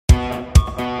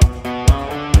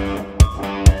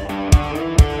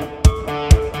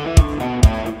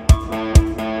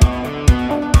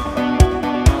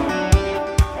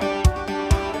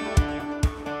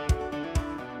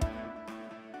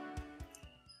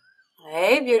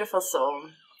Hey, beautiful soul.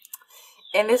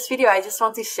 In this video, I just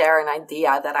want to share an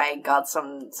idea that I got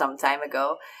some time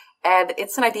ago. And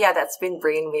it's an idea that's been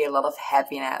bringing me a lot of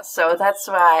happiness. So that's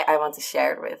why I want to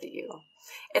share it with you.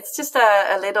 It's just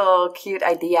a little cute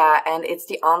idea, and it's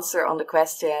the answer on the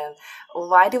question,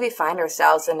 why do we find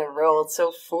ourselves in a world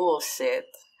so full of shit?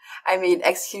 I mean,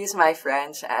 excuse my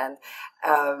French, and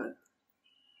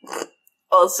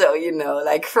also,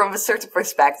 like from a certain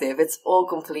perspective, it's all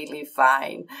completely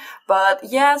fine. But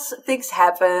yes, things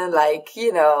happen, like,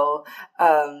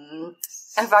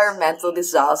 environmental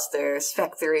disasters,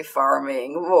 factory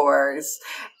farming, wars.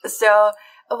 So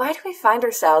why do we find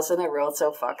ourselves in a world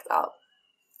so fucked up?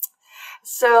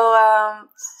 So,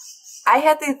 I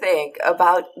had to think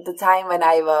about the time when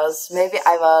I was,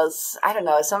 I don't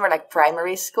know, somewhere like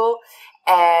primary school.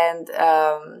 And,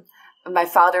 my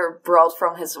father brought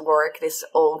from his work this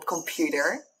old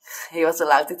computer. He was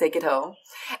allowed to take it home.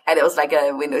 And it was like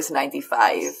a Windows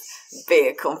 95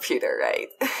 big computer, right?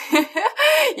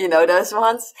 You know those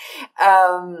ones?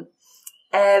 And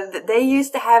they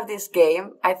used to have this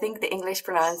game. I think the English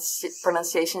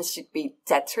pronunciation should be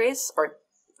Tetris, or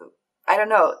I don't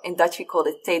know. In Dutch we call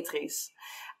it Tetris.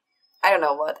 I don't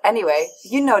know what. Anyway,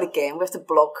 you know the game with the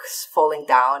blocks falling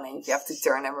down and you have to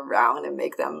turn them around and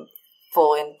make them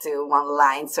fall into one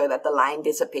line so that the line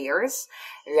disappears,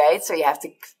 right? So you have to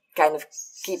kind of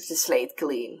keep the slate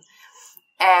clean.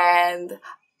 And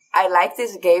I like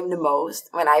this game the most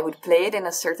when I would play it in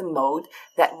a certain mode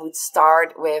that would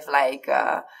start with like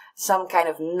some kind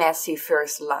of messy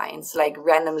first lines, like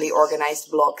randomly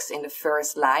organized blocks in the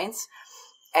first lines.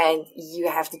 And you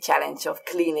have the challenge of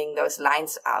cleaning those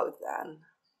lines out then.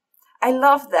 I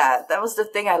love that. That was the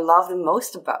thing I loved the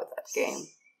most about that game.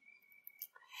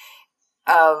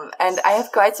 And I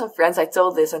have quite some friends I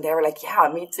told this and they were like, yeah,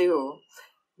 me too.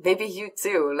 Maybe you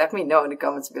too. Let me know in the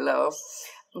comments below.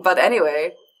 But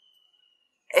anyway,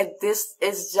 this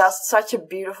is just such a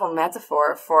beautiful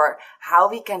metaphor for how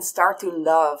we can start to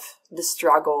love the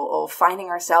struggle of finding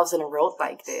ourselves in a world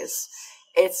like this.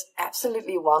 It's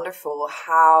absolutely wonderful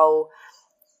how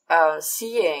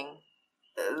seeing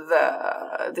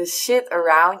the shit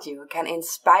around you can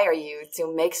inspire you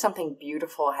to make something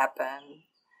beautiful happen.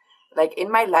 Like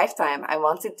in my lifetime, I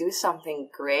want to do something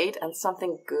great and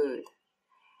something good.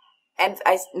 And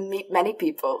I meet many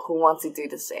people who want to do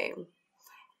the same.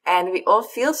 And we all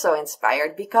feel so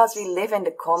inspired because we live in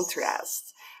the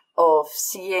contrast of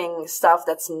seeing stuff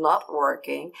that's not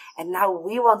working. And now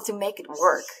we want to make it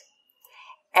work.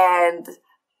 And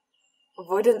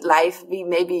wouldn't life be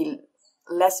maybe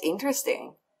less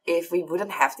interesting if we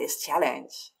wouldn't have this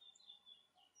challenge?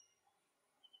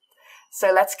 So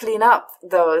let's clean up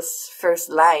those first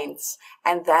lines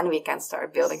and then we can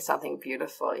start building something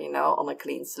beautiful, on a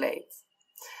clean slate.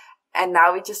 And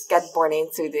now we just get born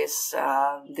into this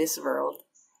world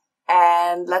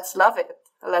and let's love it.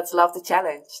 Let's love the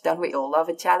challenge. Don't we all love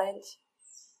a challenge?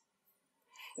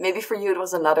 Maybe for you it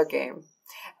was another game.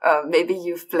 Maybe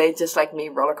you've played just like me,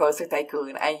 Roller Coaster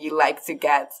Tycoon, and you like to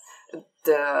get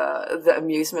the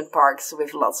amusement parks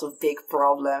with lots of big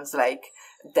problems like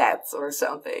debt or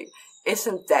something.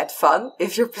 Isn't that fun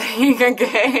if you're playing a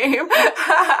game?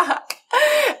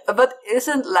 But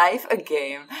isn't life a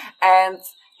game? And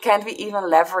can't we even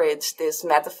leverage this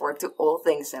metaphor to all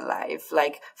things in life?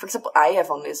 Like, for example, I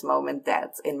have on this moment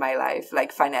debt in my life,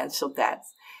 like financial debt.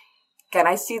 Can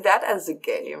I see that as a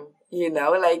game?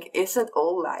 Like, isn't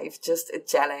all life just a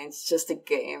challenge, just a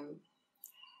game?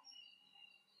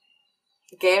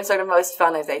 Games are the most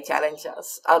fun if they challenge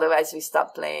us. Otherwise, we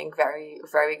stop playing very,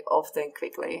 very often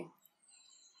quickly.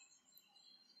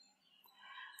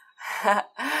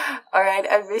 Alright,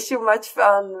 I wish you much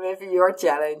fun with your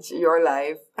challenge, your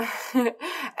life.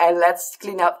 And let's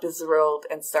clean up this world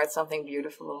and start something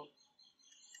beautiful.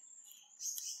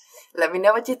 Let me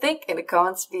know what you think in the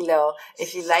comments below.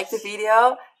 If you like the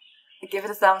video, give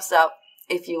it a thumbs up.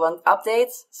 If you want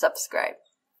updates, subscribe.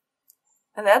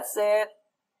 And that's it.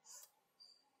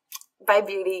 Bye,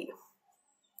 beauty.